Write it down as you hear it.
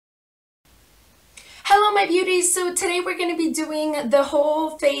Hello my beauties, so today we're going to be doing the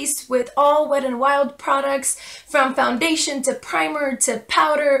whole face with all Wet n Wild products, from foundation to primer to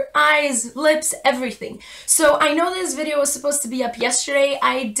powder, eyes, lips, everything. So I know this video was supposed to be up yesterday.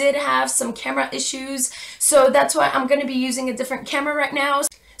 I did have some camera issues, so that's why I'm going to be using a different camera right now.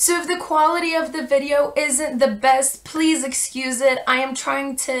 So if the quality of the video isn't the best, please excuse it. I am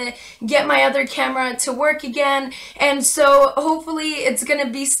trying to get my other camera to work again, and so hopefully it's gonna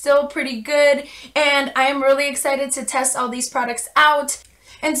be still pretty good, and I am really excited to test all these products out.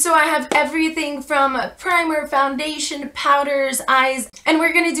 And so I have everything from primer, foundation, powders, eyes, and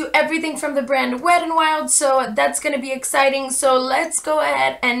we're going to do everything from the brand Wet n Wild, so that's going to be exciting. So let's go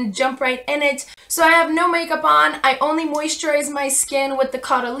ahead and jump right in it. So I have no makeup on. I only moisturize my skin with the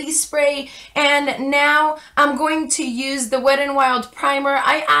Caudalie spray, and now I'm going to use the Wet n Wild primer.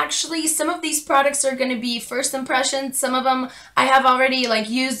 Some of these products are going to be first impressions. Some of them I have already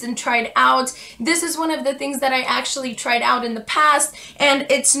used and tried out. This is one of the things that I actually tried out in the past, and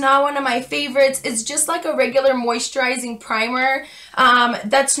it's not one of my favorites. It's just like a regular moisturizing primer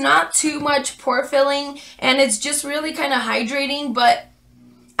that's not too much pore filling, and it's just really kind of hydrating, but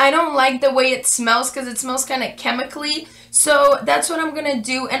I don't like the way it smells because it smells kind of chemically. So that's what I'm going to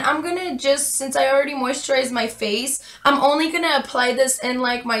do, and I'm going to just, since I already moisturized my face, I'm only going to apply this in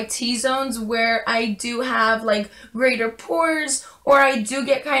my T-zones where I do have greater pores or I do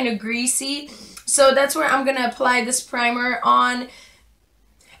get kind of greasy. So that's where I'm going to apply this primer on.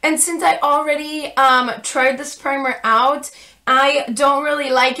 And since I already tried this primer out, I don't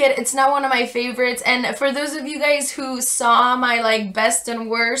really like it. It's not one of my favorites. And for those of you guys who saw my best and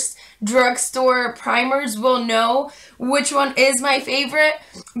worst drugstore primers will know which one is my favorite,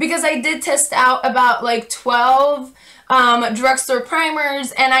 because I did test out about 12 drugstore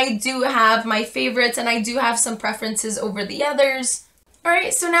primers, and I do have my favorites, and I do have some preferences over the others.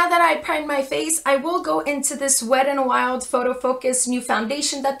 Alright, so now that I primed my face, I will go into this Wet n Wild Photo Focus new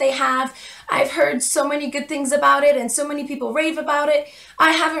foundation that they have. I've heard so many good things about it, and so many people rave about it.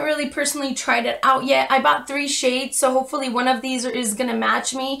 I haven't really personally tried it out yet. I bought 3 shades, so hopefully one of these is going to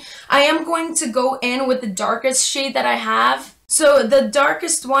match me. I am going to go in with the darkest shade that I have. So the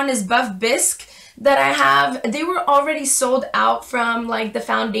darkest one is Buff Bisque that I have. They were already sold out from the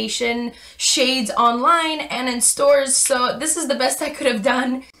foundation shades online and in stores, so this is the best I could have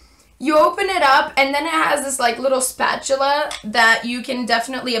done. You open it up, and then it has this little spatula that you can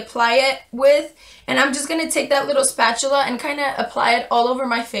definitely apply it with, and I'm just going to take that little spatula and kind of apply it all over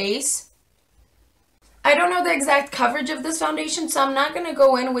my face. I don't know the exact coverage of this foundation, so I'm not going to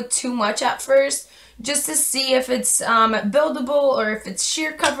go in with too much at first, just to see if it's buildable or if it's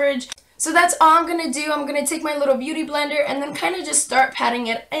sheer coverage. So that's all I'm going to do. I'm going to take my little beauty blender and then kind of just start patting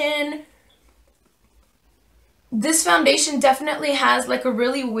it in. This foundation definitely has a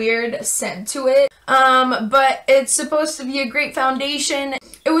really weird scent to it, but it's supposed to be a great foundation.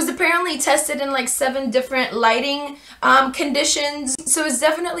 It was apparently tested in 7 different lighting conditions, so it's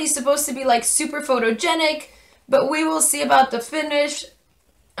definitely supposed to be super photogenic, but we will see about the finish.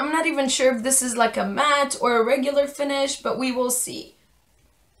 I'm not even sure if this is a matte or a regular finish, but we will see.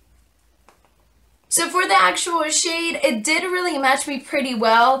 So for the actual shade, it did really match me pretty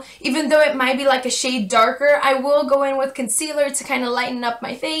well. Even though it might be a shade darker, I will go in with concealer to kind of lighten up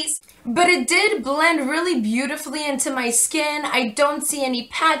my face. But it did blend really beautifully into my skin. I don't see any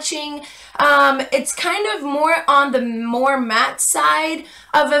patching. It's kind of more on the more matte side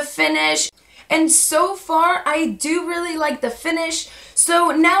of a finish. And so far, I do really like the finish. So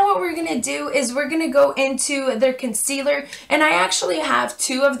now what we're going to do is we're going to go into their concealer. And I actually have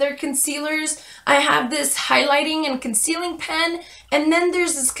 2 of their concealers. I have this highlighting and concealing pen, and then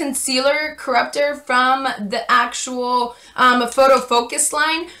there's this concealer corrector from the actual Photo Focus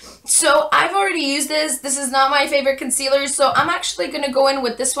line. So I've already used this. This is not my favorite concealer, so I'm actually going to go in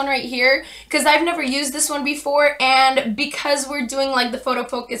with this one right here because I've never used this one before, and because we're doing the Photo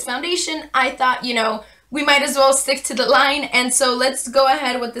Focus foundation, I thought, we might as well stick to the line, and so let's go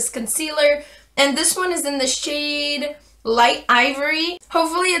ahead with this concealer. And this one is in the shade Light Ivory.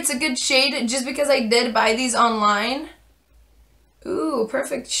 Hopefully it's a good shade just because I did buy these online. Ooh,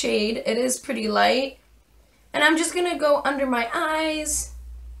 perfect shade. It is pretty light. And I'm just gonna go under my eyes.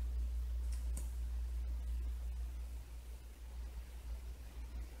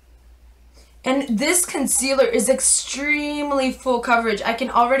 And this concealer is extremely full coverage. I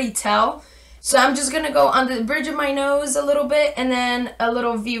can already tell. So I'm just gonna go under the bridge of my nose a little bit, and then a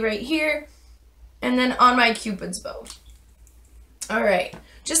little V right here, and then on my Cupid's bow. Alright,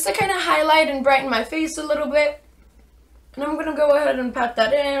 just to kind of highlight and brighten my face a little bit. And I'm going to go ahead and pat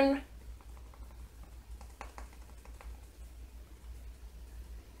that in.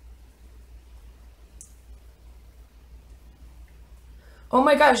 Oh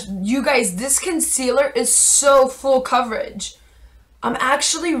my gosh, you guys, this concealer is so full coverage. I'm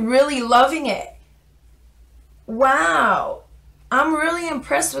actually really loving it. Wow. I'm really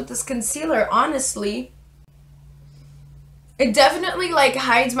impressed with this concealer, honestly. It definitely like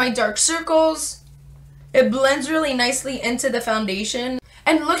hides my dark circles. It blends really nicely into the foundation.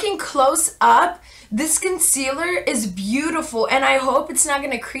 And looking close up, this concealer is beautiful, and I hope it's not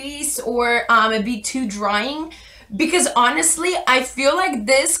gonna crease or it be too drying, because honestly, I feel like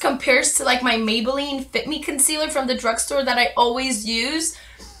this compares to like my Maybelline Fit Me concealer from the drugstore that I always use.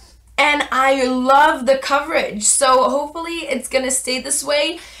 And I love the coverage, so hopefully it's gonna stay this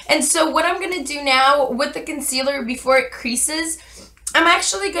way. And so what I'm gonna do now with the concealer before it creases, I'm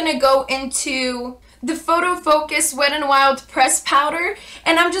actually gonna go into the Photo Focus Wet n Wild Press Powder,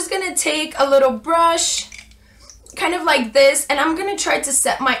 and I'm just gonna take a little brush, kind of like this, and I'm gonna try to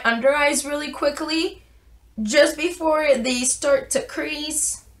set my under eyes really quickly, just before they start to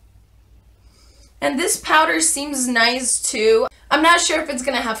crease. And this powder seems nice too. I'm not sure if it's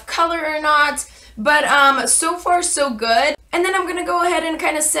gonna have color or not, but so far so good. And then I'm gonna go ahead and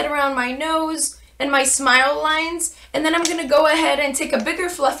kind of set around my nose and my smile lines, and then I'm gonna go ahead and take a bigger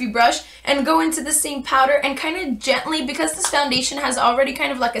fluffy brush and go into the same powder and kind of gently, because this foundation has already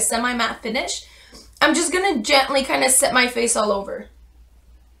kind of like a semi-matte finish, I'm just gonna gently kind of set my face all over.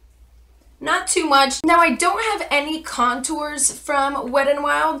 Not too much. Now I don't have any contours from Wet n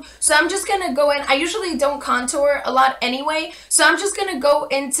Wild, so I'm just gonna go in. I usually don't contour a lot anyway, so I'm just gonna go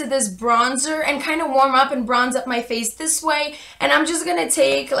into this bronzer and kind of warm up and bronze up my face this way. And I'm just gonna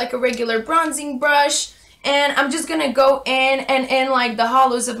take like a regular bronzing brush, and I'm just gonna go in and in like the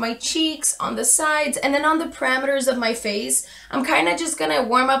hollows of my cheeks, on the sides, and then on the parameters of my face. I'm kind of just gonna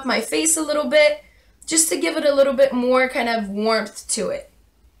warm up my face a little bit, just to give it a little bit more kind of warmth to it.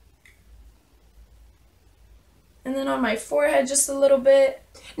 And then on my forehead just a little bit.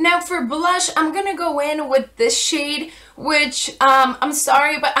 Now for blush, I'm gonna go in with this shade, which I'm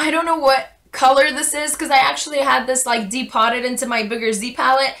sorry, but I don't know what color this is, because I actually had this like depotted into my Bigger Z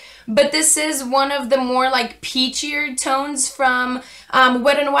palette. But this is one of the more like peachier tones from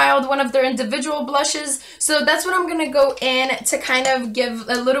Wet n Wild, one of their individual blushes. So that's what I'm gonna go in to kind of give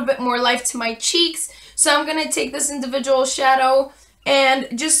a little bit more life to my cheeks. So I'm gonna take this individual shadow and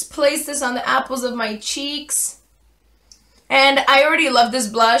just place this on the apples of my cheeks. And I already love this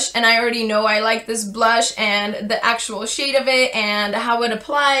blush, and I already know I like this blush and the actual shade of it and how it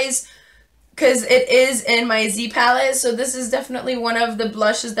applies, because it is in my Z palette. So this is definitely one of the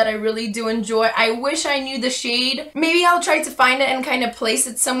blushes that I really do enjoy. I wish I knew the shade. Maybe I'll try to find it and kind of place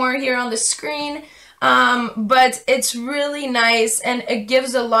it somewhere here on the screen. But it's really nice, and it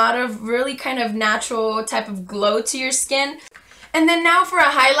gives a lot of really kind of natural type of glow to your skin. And then now for a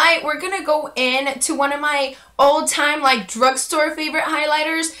highlight, we're gonna go in to one of my all-time like drugstore favorite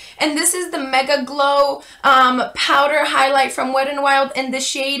highlighters, and this is the Mega Glow powder highlight from Wet n Wild in the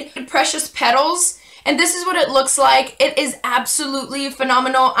shade Precious Petals. And this is what it looks like. It is absolutely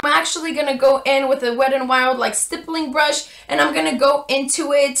phenomenal. I'm actually gonna go in with a Wet n Wild like stippling brush, and I'm gonna go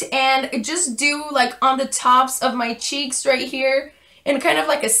into it and just do like on the tops of my cheeks right here in kind of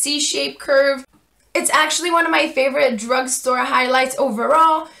like a C-shaped curve. It's actually one of my favorite drugstore highlights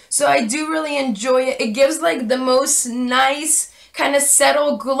overall, so I do really enjoy it. It gives like the most nice kind of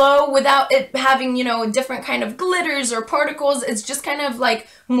settled glow without it having, you know, different kind of glitters or particles. It's just kind of like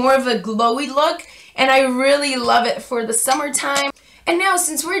more of a glowy look, and I really love it for the summertime. And now,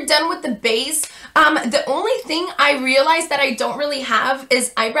 since we're done with the base, the only thing I realized that I don't really have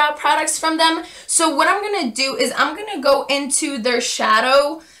is eyebrow products from them. So what I'm going to do is I'm going to go into their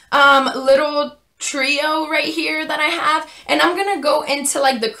shadow little trio right here that I have, and I'm gonna go into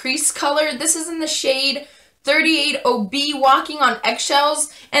like the crease color. This is in the shade 38OB, Walking on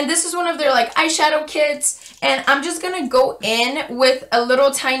Eggshells, and this is one of their like eyeshadow kits. And I'm just gonna go in with a little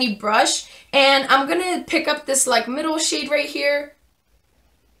tiny brush, and I'm gonna pick up this like middle shade right here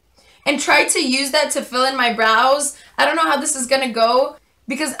and try to use that to fill in my brows. I don't know how this is gonna go,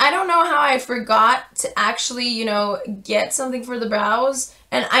 because I don't know how I forgot to actually, you know, get something for the brows.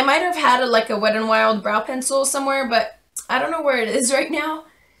 And I might have had like a Wet n Wild brow pencil somewhere, but I don't know where it is right now.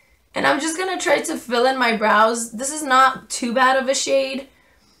 And I'm just gonna try to fill in my brows. This is not too bad of a shade,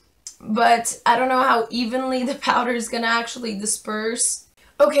 but I don't know how evenly the powder is gonna actually disperse.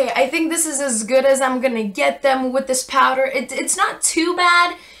 Okay, I think this is as good as I'm gonna get them with this powder. It's not too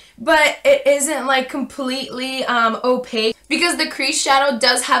bad, but it isn't like completely opaque, because the crease shadow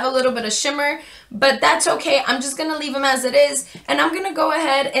does have a little bit of shimmer, but that's okay. I'm just gonna leave them as it is, and I'm gonna go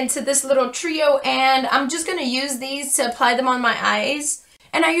ahead into this little trio, and I'm just gonna use these to apply them on my eyes.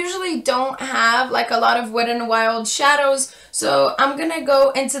 and I usually don't have like a lot of Wet n Wild shadows, so I'm gonna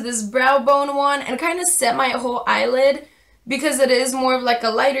go into this brow bone one and kind of set my whole eyelid because it is more of like a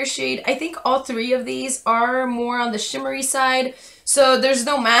lighter shade. I think all three of these are more on the shimmery side, so there's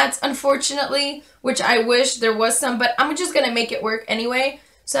no mattes unfortunately, which I wish there was some, but I'm just gonna make it work anyway.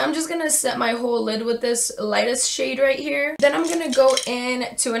 So I'm just gonna set my whole lid with this lightest shade right here. Then I'm gonna go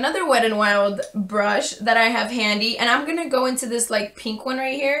in to another Wet n Wild brush that I have handy, and I'm gonna go into this like pink one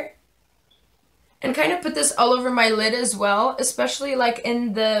right here and kind of put this all over my lid as well, especially like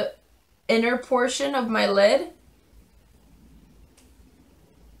in the inner portion of my lid.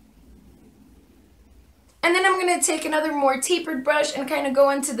 And then I'm going to take another more tapered brush and kind of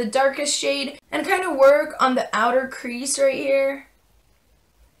go into the darkest shade and kind of work on the outer crease right here,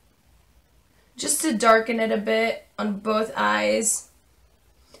 just to darken it a bit on both eyes,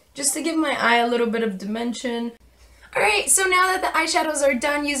 just to give my eye a little bit of dimension. Alright, so now that the eyeshadows are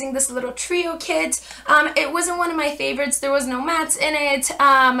done using this little trio kit, it wasn't one of my favorites. There was no mattes in it.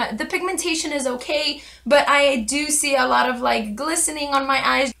 The pigmentation is okay, but I do see a lot of like glistening on my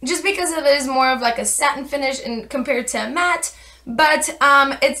eyes just because it is more of like a satin finish and compared to a matte. But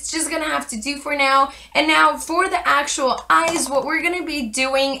it's just gonna have to do for now. And now for the actual eyes, what we're gonna be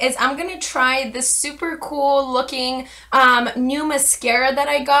doing is I'm gonna try this super cool looking new mascara that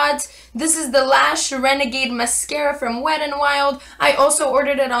I got. This is the Lash Renegade mascara from Wet n Wild. I also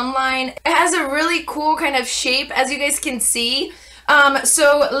ordered it online. It has a really cool kind of shape, as you guys can see.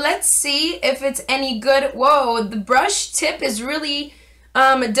 So let's see if it's any good. Whoa, the brush tip is really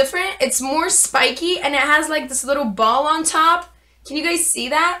different. It's more spiky and it has like this little ball on top. Can you guys see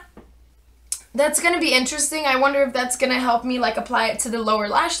that? That's gonna be interesting. I wonder if that's gonna help me like apply it to the lower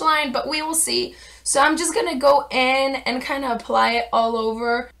lash line, but we will see. So I'm just gonna go in and kind of apply it all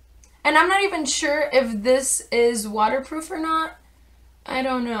over. And I'm not even sure if this is waterproof or not. I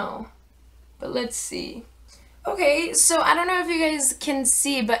don't know, but let's see. Okay, so I don't know if you guys can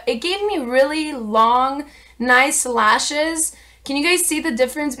see, but it gave me really long, nice lashes. Can you guys see the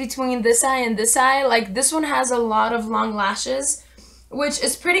difference between this eye and this eye? Like this one has a lot of long lashes, which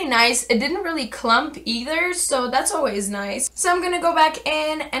is pretty nice. It didn't really clump either, so that's always nice. So I'm gonna go back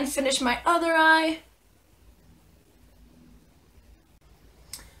in and finish my other eye.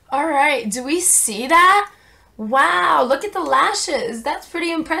 Alright, do we see that? Wow, look at the lashes. That's pretty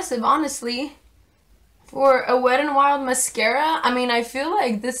impressive, honestly. For a Wet n Wild mascara, I mean, I feel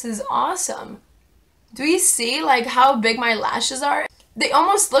like this is awesome. Do we see like how big my lashes are? They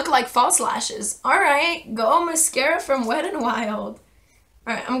almost look like false lashes. Alright, go mascara from Wet n Wild.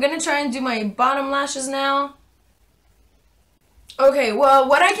 Alright, I'm gonna try and do my bottom lashes now. Okay, well,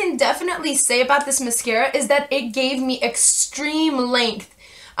 what I can definitely say about this mascara is that it gave me extreme length.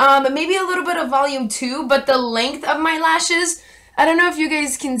 Maybe a little bit of volume too, but the length of my lashes, I don't know if you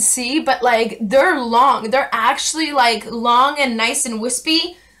guys can see, but like they're long. They're actually like long and nice and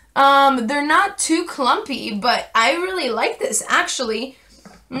wispy. They're not too clumpy, but I really like this actually.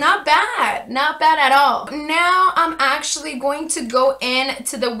 Not bad at all. Now I'm actually going to go in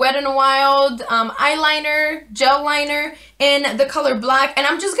to the Wet n Wild eyeliner, gel liner in the color black, and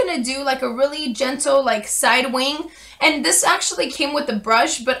I'm just gonna do like a really gentle like side wing. And this actually came with the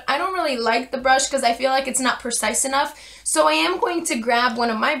brush, but I don't really like the brush because I feel like it's not precise enough. So I am going to grab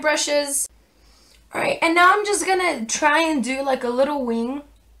one of my brushes. Alright, and now I'm just gonna try and do like a little wing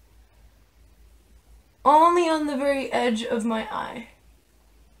only on the very edge of my eye.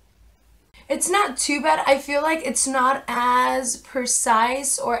 It's not too bad. I feel like it's not as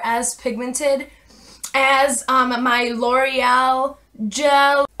precise or as pigmented as my L'Oreal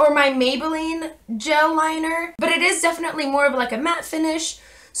gel or my Maybelline gel liner, but it is definitely more of like a matte finish.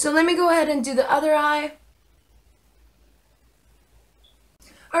 So let me go ahead and do the other eye.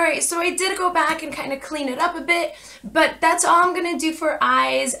 Alright, so I did go back and kind of clean it up a bit, but that's all I'm going to do for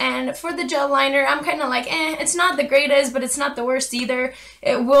eyes. And for the gel liner, I'm kind of like, it's not the greatest, but it's not the worst either.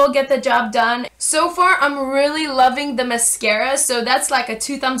 It will get the job done. So far, I'm really loving the mascara, so that's like a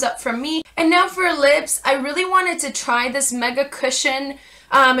 2 thumbs up from me. And now for lips, I really wanted to try this Mega Cushion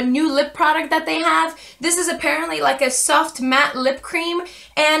new lip product that they have. This is apparently like a soft matte lip cream,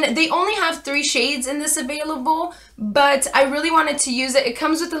 and they only have 3 shades in this available, but I really wanted to use it. It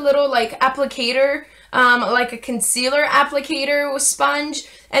comes with a little like applicator, like a concealer applicator with sponge,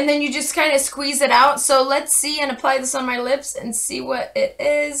 and then you just kind of squeeze it out. So let's see and apply this on my lips and see what it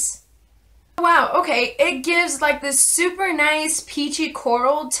is. Wow, okay, it gives like this super nice peachy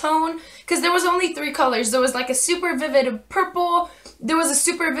coral tone, because there was only 3 colors. There was like a super vivid purple, there was a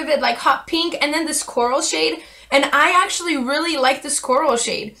super vivid like hot pink, and then this coral shade, and I actually really like this coral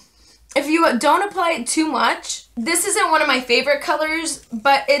shade. if you don't apply it too much, this isn't one of my favorite colors,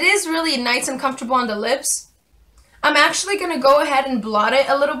 but it is really nice and comfortable on the lips. I'm actually going to go ahead and blot it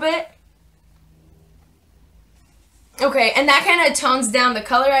a little bit. Okay, and that kind of tones down the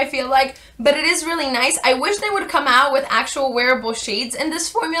color, I feel like, but it is really nice. I wish they would come out with actual wearable shades in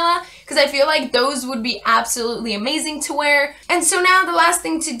this formula, because I feel like those would be absolutely amazing to wear. And so now the last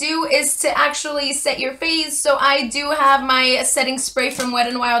thing to do is to actually set your face. So I do have my setting spray from Wet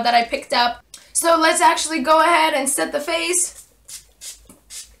n Wild that I picked up. So let's actually go ahead and set the face.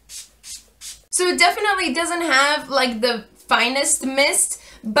 So it definitely doesn't have like the finest mist,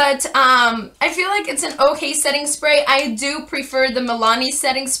 but I feel like it's an okay setting spray. I do prefer the Milani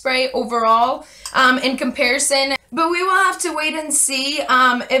setting spray overall in comparison, but we will have to wait and see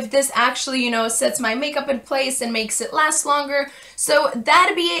if this actually, you know, sets my makeup in place and makes it last longer. So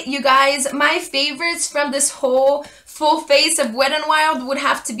that'd be it, you guys. My favorites from this whole full face of Wet n Wild would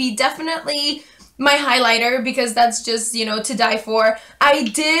have to be definitely my highlighter, because that's just, you know, to die for. I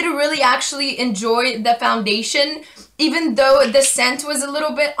did really actually enjoy the foundation, even though the scent was a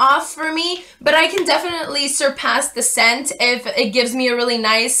little bit off for me, but I can definitely surpass the scent if it gives me a really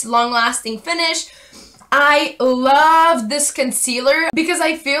nice, long-lasting finish. I love this concealer because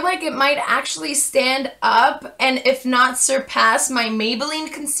I feel like it might actually stand up and if not surpass my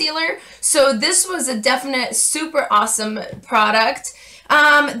Maybelline concealer. So this was a definite super awesome product.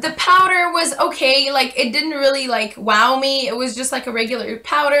 The powder was okay, like it didn't really like wow me. It was just like a regular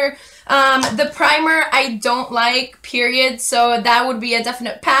powder. The primer I don't like, period, so that would be a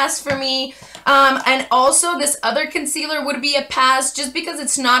definite pass for me. And also this other concealer would be a pass just because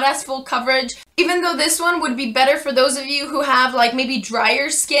it's not as full coverage, even though this one would be better for those of you who have like maybe drier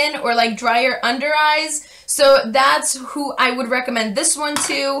skin or like drier under eyes. So that's who I would recommend this one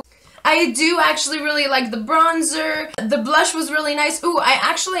to. I do actually really like the bronzer. The blush was really nice. Ooh, I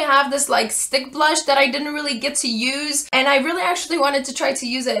actually have this like stick blush that I didn't really get to use, and I really actually wanted to try to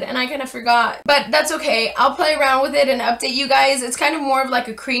use it and I kind of forgot. But that's okay. I'll play around with it and update you guys. It's kind of more of like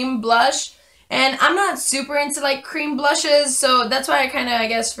a cream blush, and I'm not super into like cream blushes, so that's why I kind of, I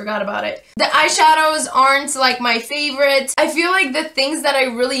guess, forgot about it. The eyeshadows aren't like my favorite. I feel like the things that I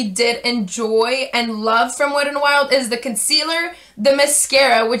really did enjoy and love from Wet n Wild is the concealer, the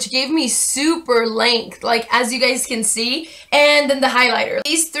mascara, which gave me super length, like as you guys can see, and then the highlighter.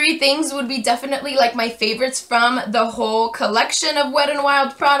 These three things would be definitely like my favorites from the whole collection of Wet n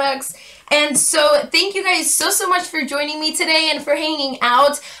Wild products. And so thank you guys so much for joining me today and for hanging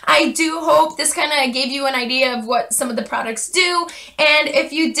out. I do hope this kind of gave you an idea of what some of the products do. And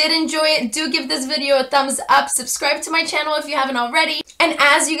if you did enjoy it, do give this video a thumbs up. Subscribe to my channel if you haven't already. And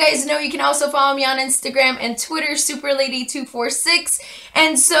as you guys know, you can also follow me on Instagram and Twitter, superlady246.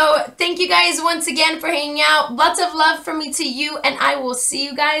 And so thank you guys once again for hanging out. Lots of love from me to you, and I will see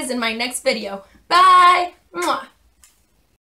you guys in my next video. Bye! Mwah.